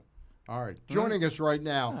All right. Joining us right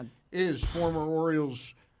now is former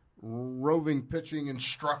Orioles roving pitching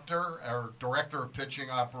instructor, or director of pitching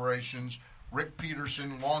operations, Rick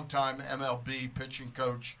Peterson, longtime MLB pitching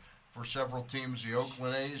coach for several teams, the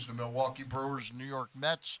Oakland A's, the Milwaukee Brewers, the New York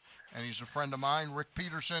Mets, and he's a friend of mine, Rick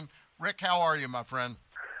Peterson. Rick, how are you, my friend?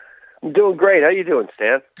 I'm doing great. How you doing,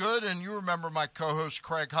 Stan? Good, and you remember my co-host,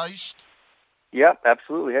 Craig Heist? Yep,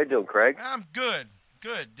 absolutely. How you doing, Craig? I'm good.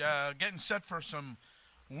 Getting set for some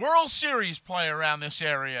World Series play around this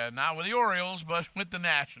area, not with the Orioles, but with the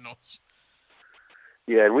Nationals.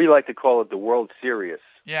 Yeah, and we like to call it the World Series.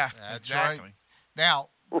 Yeah, that's exactly. Right. Now,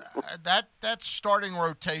 that starting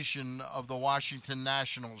rotation of the Washington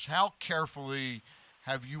Nationals, how carefully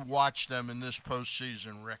have you watched them in this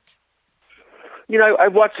postseason, Rick? You know,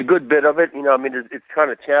 I've watched a good bit of it. You know, I mean, it's kind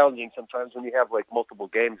of challenging sometimes when you have, like, multiple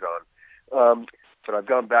games on. But I've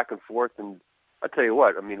gone back and forth, and I'll tell you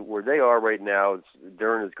what, I mean, where they are right now,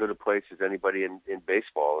 they're in as good a place as anybody in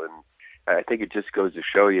baseball. And I think it just goes to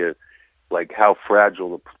show you, like, how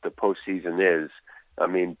fragile the postseason is. I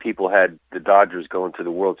mean, people had the Dodgers going to the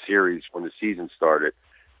World Series when the season started,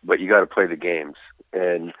 but you got to play the games.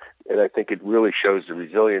 And I think it really shows the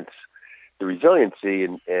resiliency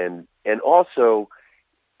and also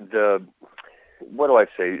the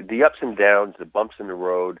ups and downs, the bumps in the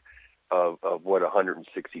road of what a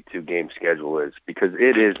 162 game schedule is, because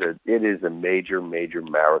it is a major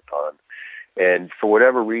marathon. And for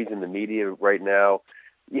whatever reason, the media right now,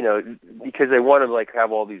 you know, because they want to, like,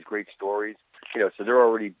 have all these great stories, you know, so they're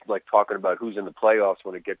already, like, talking about who's in the playoffs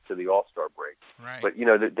when it gets to the All-Star break. Right. But, you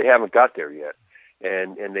know, they haven't got there yet.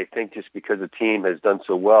 And they think just because the team has done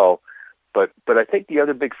so well. But I think the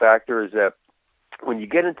other big factor is that when you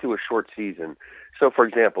get into a short season, so for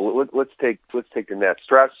example, let's take the Nats.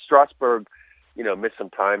 Strasburg, you know, missed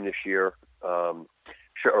some time this year, or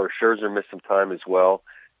Scherzer missed some time as well.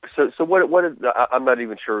 So what is, I'm not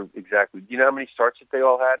even sure exactly. Do you know how many starts that they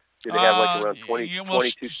all had? Did they have like around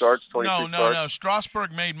 22 starts, 23 starts? No.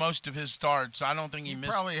 Strasburg made most of his starts. I don't think he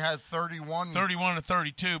missed. Probably had 31 or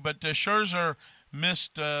 32, but Scherzer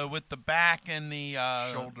missed with the back and the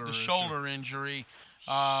shoulder injury.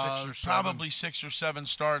 6 or 7. Probably 6 or 7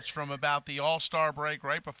 starts from about the All-Star break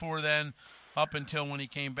right before then up until when he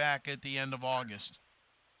came back at the end of August.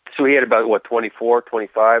 So he had about, 24,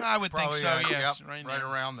 25? I would Probably, think so, yes. Yep, right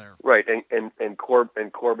around there. Right, and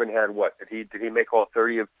Corbin had what? Did he make all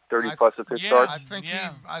 30 plus of his starts?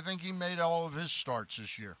 I think he made all of his starts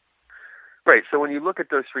this year. Right, so when you look at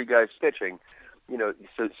those three guys pitching, you know,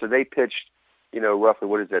 so they pitched, you know, roughly,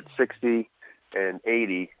 60 and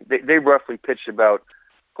 80. They roughly pitched about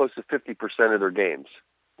close to 50% of their games,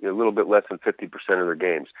 you know, a little bit less than 50% of their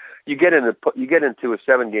games. You get into a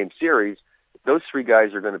 7-game series, those three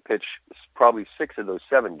guys are going to pitch probably 6 of those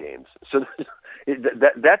 7 games. So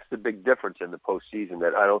that's the big difference in the postseason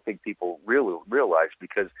that I don't think people really realize,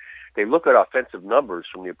 because they look at offensive numbers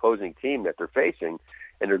from the opposing team that they're facing,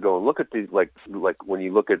 and they're going, look at these, like when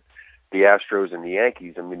you look at the Astros and the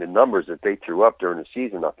Yankees, I mean, the numbers that they threw up during the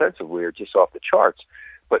season offensively are just off the charts.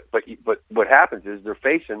 But what happens is they're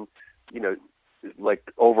facing, you know,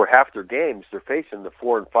 like over half their games, they're facing the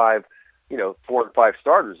 4 and 5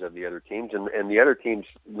 starters of the other teams, and the other team's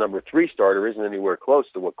number 3 starter isn't anywhere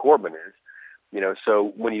close to what Corbin is. You know,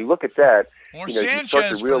 so when you look at that, or you know, Sanchez, you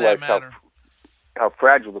start to realize how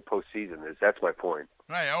fragile the postseason is. That's my point.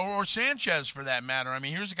 Right, or Sanchez for that matter. I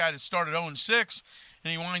mean, here's a guy that started 0-6,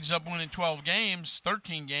 and he winds up winning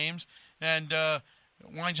 13 games, and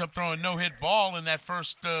winds up throwing no-hit ball in that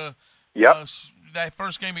first game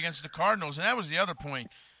against the Cardinals. And that was the other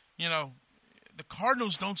point. You know, the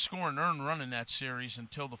Cardinals don't score an earned run in that series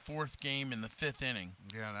until the 4th game in the 5th inning.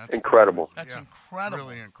 Yeah, that's incredible. That's incredible.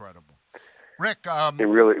 Really incredible. Rick,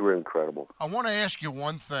 really incredible. I want to ask you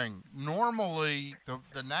one thing. Normally,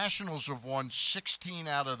 the Nationals have won 16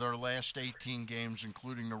 out of their last 18 games,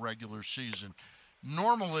 including the regular season.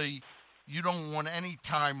 Normally, you don't want any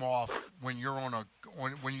time off when you're on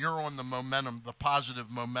the momentum, the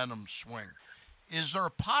positive momentum swing. Is there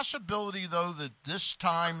a possibility, though, that this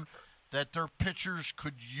time that their pitchers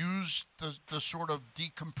could use the sort of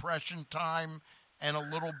decompression time and a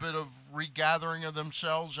little bit of regathering of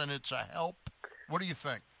themselves, and it's a help? What do you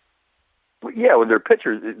think? Well, yeah, when they're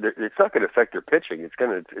pitchers, it's not going to affect their pitching. It's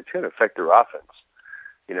going to affect their offense.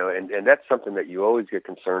 You know, and that's something that you always get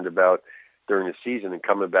concerned about during the season and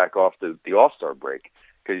coming back off the All-Star break,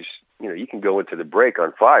 because, you know, you can go into the break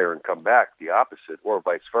on fire and come back the opposite, or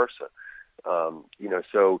vice versa. You know,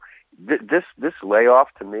 so this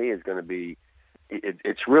layoff to me is going to be,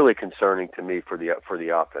 it's really concerning to me for the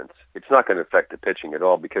offense. It's not going to affect the pitching at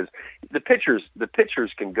all, because the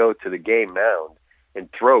pitchers can go to the game mound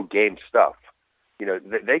and throw game stuff.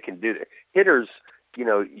 They can do that. Hitters,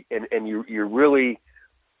 and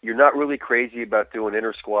you're not really crazy about doing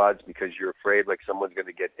inter squads because you're afraid like someone's going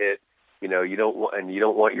to get hit. You don't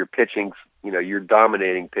want your pitching, your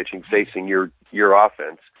dominating pitching facing your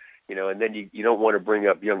offense. And then you don't want to bring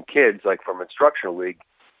up young kids like from instructional league,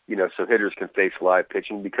 so hitters can face live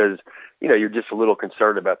pitching because, you're just a little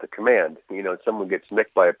concerned about the command. Someone gets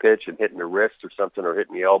nicked by a pitch and hitting the wrist or something or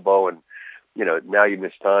hitting the elbow and, now you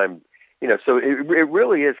miss time. So it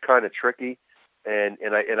really is kind of tricky. And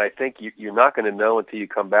I think you're not going to know until you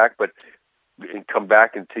come back,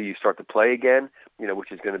 until you start to play again,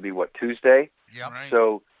 which is going to be Tuesday. Yeah. Right.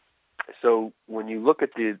 So when you look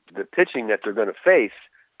at the pitching that they're going to face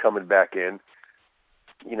coming back in,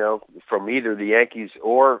 from either the Yankees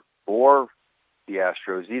or the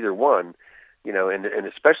Astros, either one, and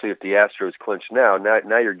especially if the Astros clinch now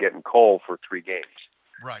you're getting Cole for 3 games.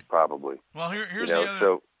 Right. Probably. Well, here's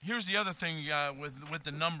the other thing with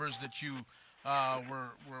the numbers that you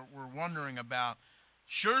were wondering about.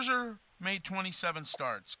 Scherzer made 27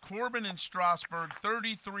 starts. Corbin and Strasburg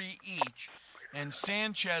 33 each, and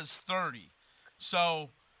Sanchez 30.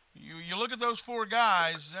 So you look at those 4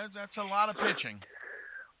 guys. That's a lot of pitching.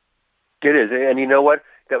 It is, and you know what?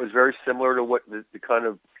 That was very similar to what the kind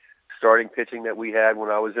of starting pitching that we had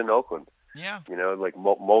when I was in Oakland. Yeah. Like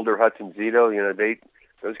Mulder, Hudson, Zito.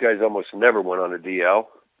 Those guys almost never went on a DL,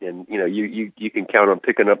 and you can count on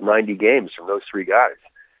picking up 90 games from those 3 guys.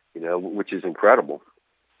 Which is incredible,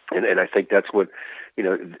 and I think that's what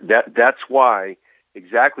that's why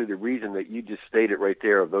exactly the reason that you just stated right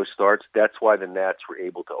there of those starts. That's why the Nats were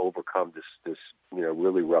able to overcome this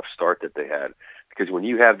really rough start that they had. Because when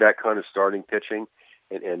you have that kind of starting pitching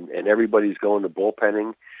and everybody's going to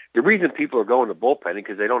bullpenning, the reason people are going to bullpenning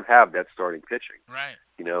because they don't have that starting pitching. Right.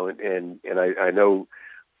 And I know,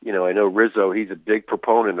 I know Rizzo, he's a big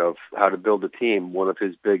proponent of how to build a team. One of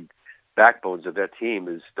his big backbones of that team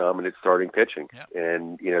is dominant starting pitching. Yep.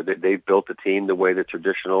 And, they've built the team the way the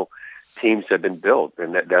traditional teams have been built.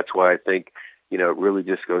 And that's why I think, it really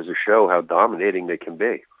just goes to show how dominating they can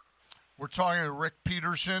be. We're talking to Rick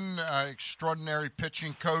Peterson, extraordinary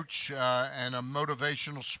pitching coach and a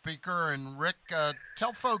motivational speaker. And Rick,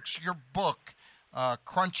 tell folks your book,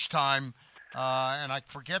 Crunch Time, and I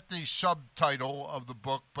forget the subtitle of the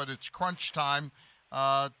book, but it's Crunch Time.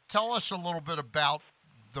 Tell us a little bit about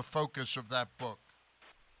the focus of that book.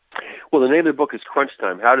 Well, the name of the book is Crunch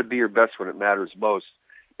Time, How to Be Your Best When It Matters Most.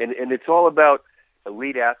 And it's all about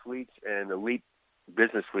elite athletes and elite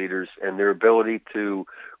business leaders and their ability to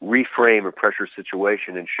reframe a pressure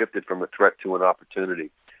situation and shift it from a threat to an opportunity.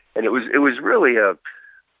 And it was really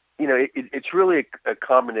it's really a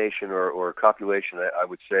combination or a copulation, I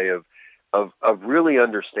would say, of really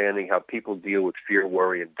understanding how people deal with fear,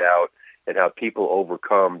 worry, and doubt, and how people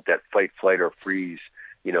overcome that fight, flight, or freeze,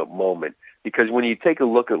 moment. Because when you take a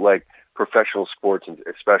look at like professional sports, and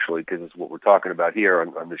especially because it's what we're talking about here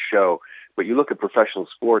on the show, but you look at professional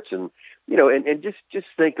sports and and just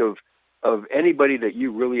think of anybody that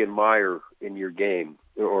you really admire in your game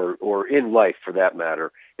or in life for that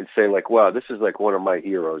matter, and say like, wow, this is like one of my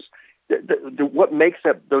heroes. What makes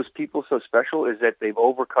those people so special is that they've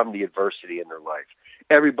overcome the adversity in their life.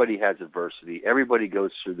 Everybody has adversity. Everybody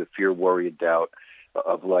goes through the fear, worry, and doubt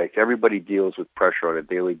of life. Everybody deals with pressure on a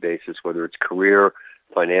daily basis, whether it's career,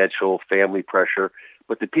 financial, family pressure.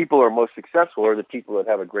 But the people who are most successful are the people that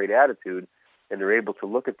have a great attitude, and they're able to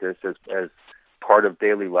look at this as part of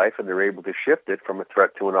daily life, and they're able to shift it from a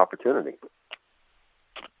threat to an opportunity.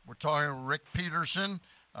 We're talking to Rick Peterson,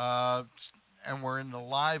 and we're in the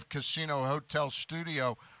live Casino Hotel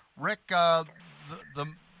studio. Rick, the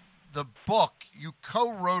book, you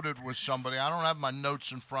co-wrote it with somebody. I don't have my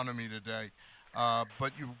notes in front of me today,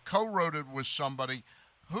 but you co-wrote it with somebody.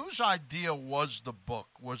 Whose idea was the book?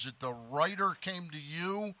 Was it the writer came to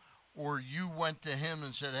you, or you went to him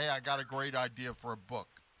and said, hey, I got a great idea for a book?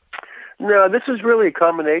 No, this is really a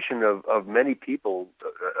combination of many people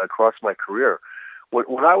across my career.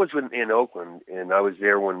 When I was in Oakland, and I was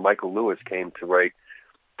there when Michael Lewis came to write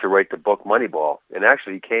the book Moneyball, and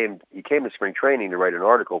actually he came to spring training to write an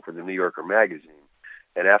article for the New Yorker magazine.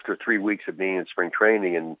 And after 3 weeks of being in spring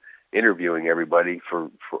training and interviewing everybody for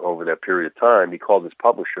over that period of time, he called his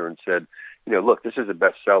publisher and said, look, this is a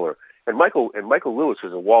bestseller. And Michael Lewis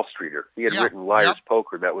was a Wall Streeter. He had written Liar's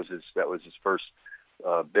Poker. That was his first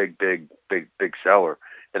big seller.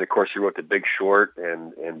 And of course, he wrote The Big Short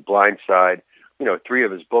and Blindside. 3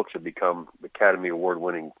 of his books have become Academy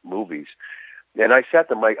Award-winning movies. And I sat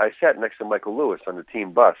next to Michael Lewis on the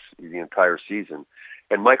team bus the entire season.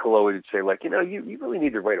 And Michael always would say, like, you really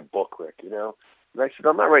need to write a book, Rick. And I said,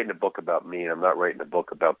 I'm not writing a book about me, and I'm not writing a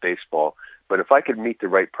book about baseball. But if I could meet the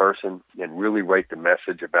right person and really write the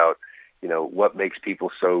message about, what makes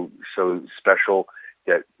people so special,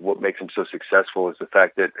 that what makes them so successful is the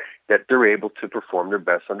fact that they're able to perform their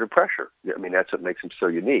best under pressure. I mean, that's what makes them so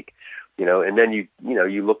unique. And then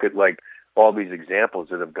you look at like all these examples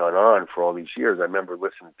that have gone on for all these years. I remember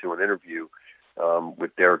listening to an interview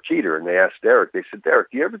with Derek Jeter, and they asked Derek, they said,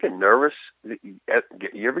 Derek, do you ever get nervous?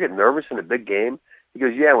 You ever get nervous in a big game? He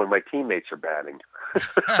goes, yeah, when my teammates are batting.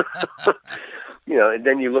 And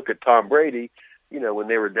then you look at Tom Brady, when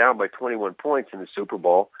they were down by 21 points in the Super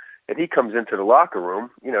Bowl, and he comes into the locker room,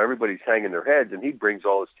 everybody's hanging their heads, and he brings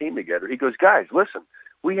all his team together. He goes, guys, listen,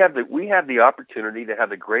 we have the opportunity to have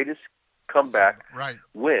the greatest comeback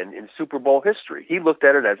win in Super Bowl history. He looked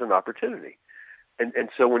at it as an opportunity. And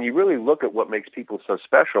so when you really look at what makes people so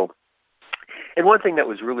special, and one thing that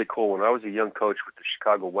was really cool, when I was a young coach with the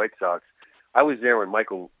Chicago White Sox, I was there when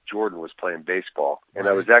Michael Jordan was playing baseball, and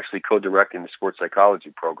I was actually co-directing the sports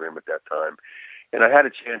psychology program at that time. And I had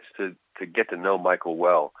a chance to get to know Michael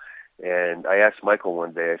well. And I asked Michael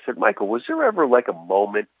one day, I said, Michael, was there ever like a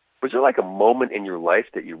moment in your life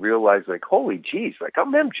that you realized, like, holy geez, like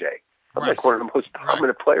I'm MJ. I'm like one of the most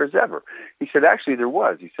prominent players ever. He said, actually, there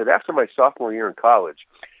was. He said, after my sophomore year in college,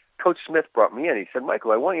 Coach Smith brought me in. He said,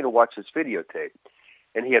 Michael, I want you to watch this videotape.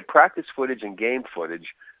 And he had practice footage and game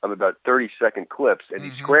footage of about 30-second clips, and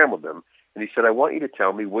he scrambled them. And he said, I want you to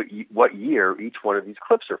tell me what year each one of these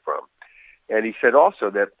clips are from. And he said also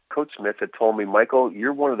that Coach Smith had told me, Michael,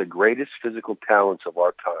 you're one of the greatest physical talents of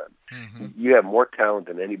our time. You have more talent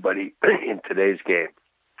than anybody in today's game.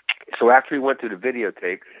 So after he went through the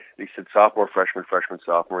videotape, he said sophomore, freshman,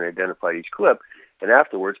 sophomore, and identified each clip. And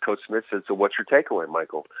afterwards, Coach Smith said, so what's your takeaway,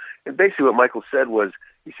 Michael? And basically what Michael said was,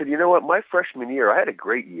 he said, you know what, my freshman year, I had a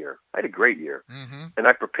great year. And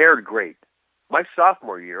I prepared great. My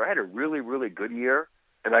sophomore year, I had a really, really good year,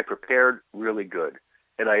 and I prepared really good.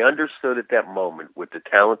 And I understood at that moment, with the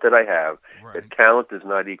talent that I have, that talent does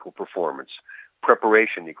not equal performance.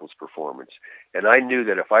 Preparation equals performance. And I knew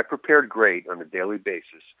that if I prepared great on a daily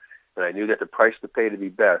basis, and I knew that the price to pay to be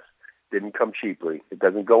best didn't come cheaply. It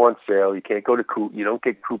doesn't go on sale. You can't go to you don't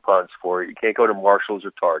get coupons for it. You can't go to Marshall's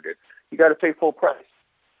or Target. You got to pay full price.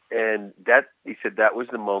 And he said that was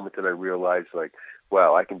the moment that I realized, like,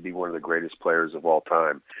 wow, I can be one of the greatest players of all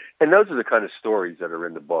time. And those are the kind of stories that are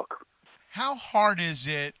in the book. How hard is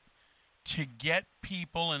it to get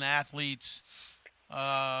people and athletes,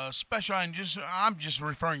 especially, I'm just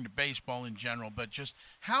referring to baseball in general, but just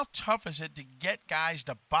how tough is it to get guys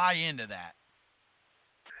to buy into that?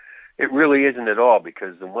 It really isn't at all,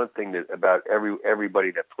 because the one thing that about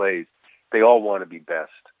everybody that plays, they all want to be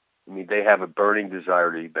best. I mean, they have a burning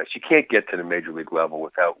desire to be best. You can't get to the major league level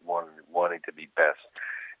without wanting to be best.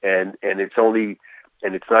 And it's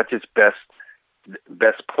not just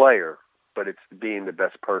best player, but it's being the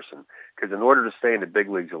best person. Because in order to stay in the big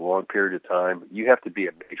leagues a long period of time, you have to be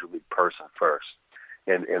a major league person first.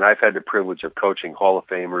 And I've had the privilege of coaching Hall of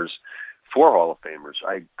Famers, 4 Hall of Famers.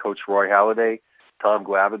 I coached Roy Halladay, Tom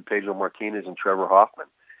Glavine, Pedro Martinez, and Trevor Hoffman.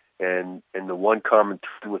 And the one common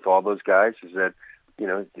thread with all those guys is that,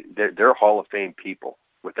 they're Hall of Fame people,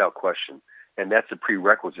 without question. And that's a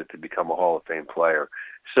prerequisite to become a Hall of Fame player.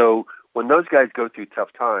 So when those guys go through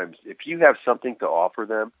tough times, if you have something to offer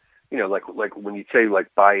them, like when you say, like,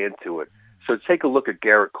 buy into it. So take a look at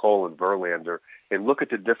Garrett Cole and Verlander and look at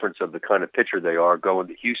the difference of the kind of pitcher they are going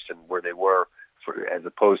to Houston, where they were, as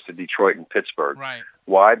opposed to Detroit and Pittsburgh. Right.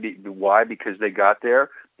 Why? Because they got there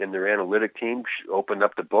and their analytic team opened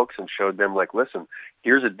up the books and showed them, like, listen,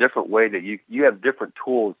 here's a different way that you have different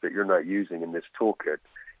tools that you're not using in this toolkit.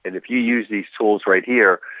 And if you use these tools right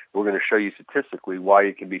here, we're going to show you statistically why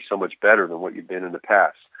you can be so much better than what you've been in the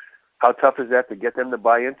past. How tough is that to get them to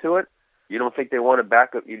buy into it? You don't think they want to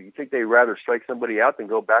back up? You think they'd rather strike somebody out than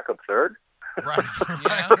go back up third? Right.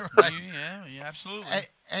 Yeah, absolutely.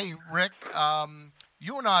 Hey, Rick,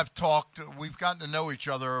 you and I have talked. We've gotten to know each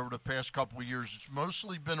other over the past couple of years. It's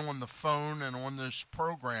mostly been on the phone and on this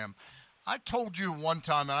program. I told you one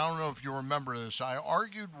time, and I don't know if you remember this, I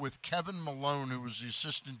argued with Kevin Malone, who was the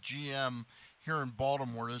assistant GM here in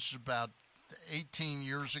Baltimore. This is about 18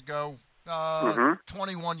 years ago,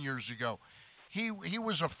 21 years ago. He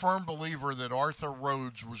was a firm believer that Arthur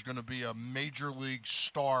Rhodes was going to be a major league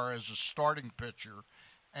star as a starting pitcher,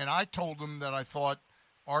 and I told him that I thought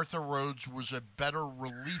Arthur Rhodes was a better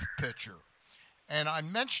relief pitcher. And I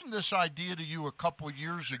mentioned this idea to you a couple of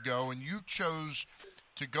years ago, and you chose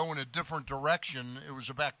to go in a different direction. It was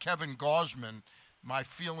about Kevin Gausman. My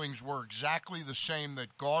feelings were exactly the same,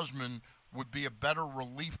 that Gausman would be a better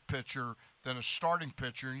relief pitcher than a starting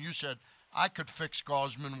pitcher. And you said, I could fix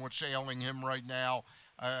Gosman, what's ailing him right now.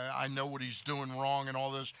 I know what he's doing wrong and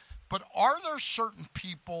all this. But are there certain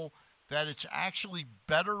people that it's actually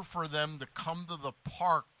better for them to come to the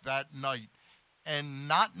park that night and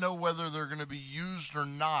not know whether they're going to be used or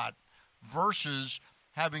not versus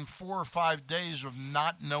having 4 or 5 days of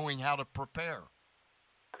not knowing how to prepare?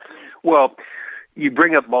 Well, you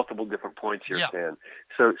bring up multiple different points here, Yeah. Stan.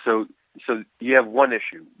 So you have one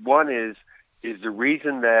issue. One is the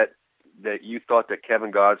reason that you thought that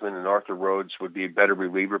Kevin Gosman and Arthur Rhodes would be a better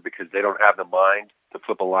reliever because they don't have the mind to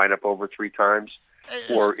flip a lineup over 3 times?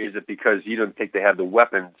 Or is it because you don't think they have the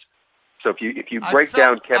weapons? So if you break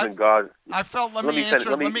down Kevin Gosman, I felt. Let me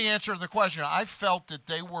answer the question. I felt that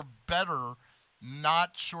they were better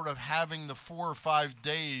not sort of having the 4 or 5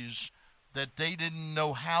 days that they didn't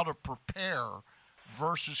know how to prepare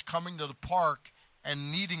versus coming to the park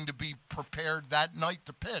and needing to be prepared that night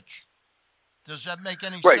to pitch. Does that make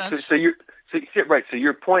any sense? So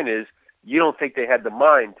your point is you don't think they had the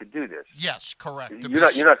mind to do this. Yes, correct.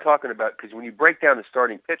 You're not talking about, because when you break down the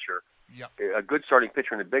starting pitcher, yep. a good starting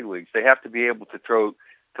pitcher in the big leagues, they have to be able to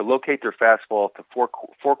locate their fastball to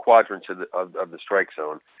four quadrants of the strike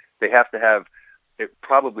zone. They have to have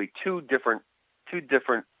probably two different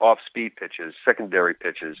off-speed pitches, secondary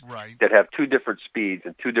pitches, right, that have 2 different speeds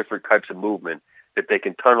and 2 different types of movement that they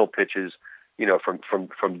can tunnel pitches,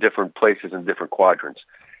 from different places and different quadrants.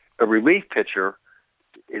 A relief pitcher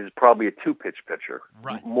is probably a 2-pitch pitcher,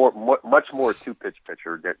 right, much more a 2-pitch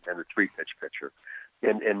pitcher than a 3-pitch pitcher.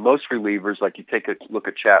 And most relievers, like you take a look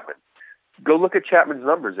at Chapman. Go look at Chapman's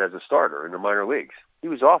numbers as a starter in the minor leagues. He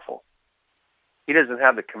was awful. He doesn't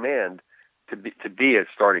have the command to be a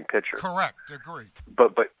starting pitcher. Correct. Agreed.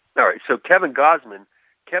 But all right. So Kevin Gosman,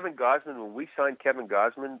 when we signed Kevin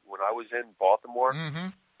Gosman when I was in Baltimore, mm-hmm.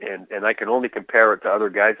 and I can only compare it to other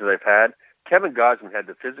guys that I've had. Kevin Gosman had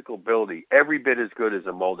the physical ability every bit as good as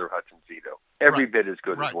a Mulder, Hudson, Zito. Every bit as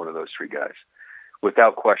good as one of those 3 guys,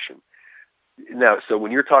 without question. Now, so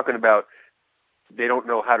when you're talking about they don't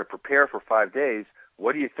know how to prepare for 5 days,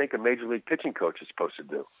 what do you think a major league pitching coach is supposed to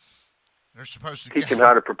do? They're supposed to teach them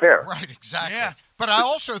how to prepare. Right, exactly. Yeah. But I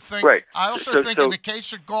also think, in the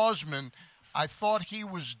case of Gosman, I thought he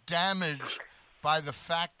was damaged by the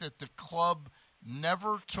fact that the club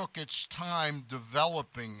never took its time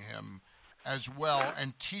developing him as well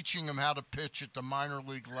and teaching him how to pitch at the minor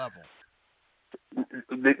league level.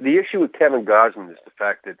 The issue with Kevin Gosman is the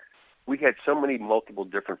fact that we had so many multiple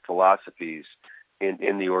different philosophies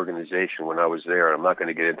in the organization when I was there. I'm not going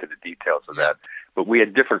to get into the details of that, but we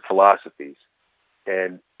had different philosophies,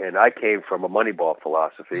 and I came from a Moneyball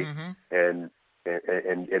philosophy, mm-hmm. and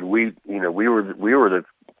we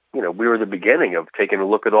were the beginning of taking a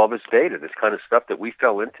look at all this data, this kind of stuff that we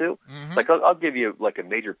fell into. Mm-hmm. Like I'll give you like a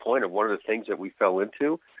major point of one of the things that we fell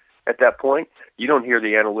into at that point. You don't hear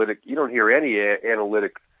any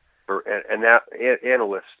analytic or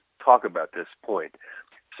analysts talk about this point.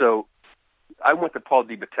 So I went to Paul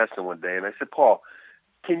DiBattista one day and I said, Paul,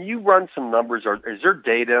 can you run some numbers, or is there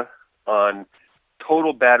data on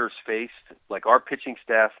total batters faced, like our pitching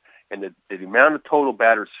staff, and the amount of total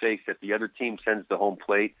batters faced that the other team sends to home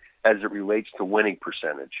plate as it relates to winning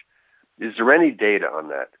percentage? Is there any data on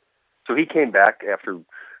that? So he came back after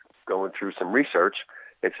going through some research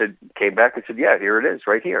and said, yeah, here it is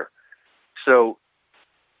right here. So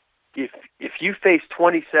if you face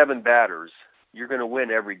 27 batters, you're going to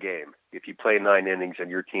win every game if you play 9 innings and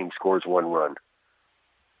your team scores 1 run.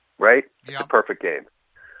 Right? It's a perfect game.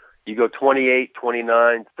 You go 28,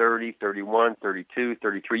 29, 30, 31, 32,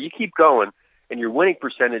 33. You keep going, and your winning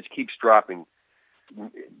percentage keeps dropping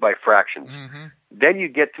by fractions. Mm-hmm. Then you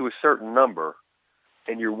get to a certain number,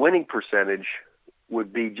 and your winning percentage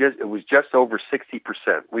would be just over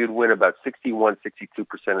 60%. We would win about 61,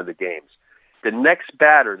 62% of the games. The next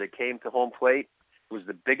batter that came to home plate was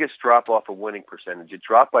the biggest drop-off of winning percentage. It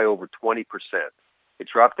dropped by over 20%. It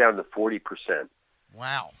dropped down to 40%.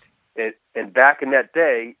 Wow. And back in that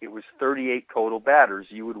day, it was 38 total batters.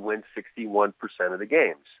 You would win 61% of the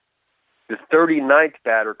games. The 39th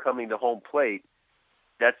batter coming to home plate,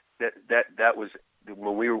 that was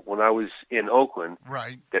when I was in Oakland.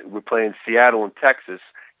 Right. That we're playing Seattle and Texas.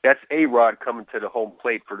 That's A-Rod coming to the home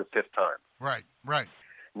plate for the 5th time. Right. Right.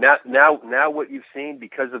 Now what you've seen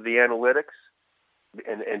because of the analytics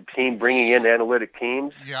and team bringing in analytic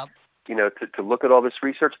teams. Yep. To look at all this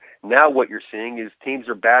research. Now what you're seeing is teams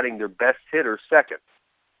are batting their best hitter second.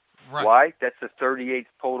 Right. Why? That's the 38th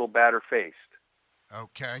total batter faced.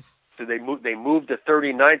 Okay. So they moved the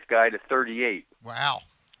 39th guy to 38. Wow.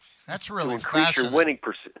 That's really to increase fascinating. Your winning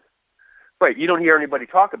percent. Right. You don't hear anybody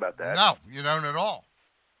talk about that. No, you don't at all.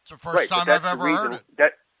 It's the first time I've ever heard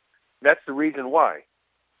it. That's the reason why.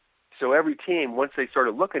 So every team, once they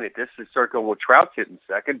started looking at this, they start going, well, Trout's hitting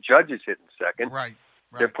second, Judge is hitting second. Right.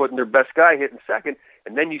 They're putting their best guy hitting second,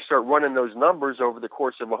 and then you start running those numbers over the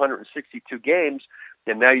course of 162 games,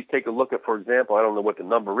 and now you take a look at, for example, I don't know what the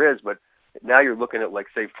number is, but now you're looking at, like,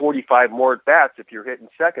 say, 45 more at-bats if you're hitting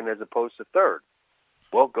second as opposed to third.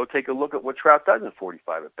 Well, go take a look at what Trout does in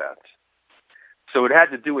 45 at-bats. So it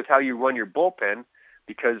had to do with how you run your bullpen,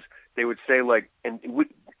 because they would say, like,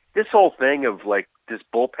 this whole thing of, like, this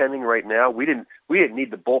bullpenning right now, we didn't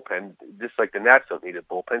need the bullpen, just like the Nats don't need a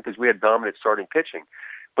bullpen, because we had dominant starting pitching.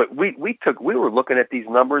 But we were looking at these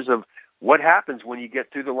numbers of what happens when you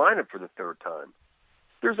get through the lineup for the third time.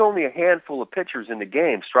 There's only a handful of pitchers in the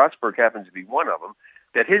game. Strasburg happens to be one of them.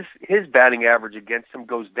 That his batting average against him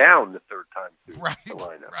goes down the third time through the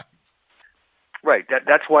lineup. Right.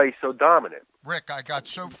 That's why he's so dominant. Rick, I got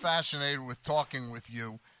so fascinated with talking with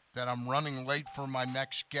you that I'm running late for my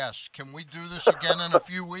next guest. Can we do this again in a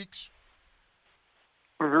few weeks?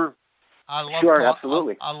 Mm-hmm.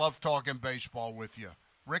 Absolutely. I love talking baseball with you.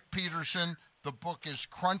 Rick Peterson, the book is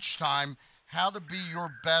Crunch Time, How to Be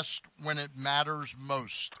Your Best When It Matters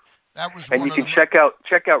Most. That was and one you can check out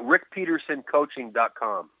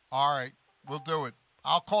rickpetersoncoaching.com. All right, we'll do it.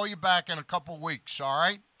 I'll call you back in a couple weeks, all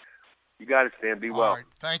right? You got it, Stan. Be well. All right,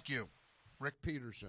 thank you. Rick Peterson.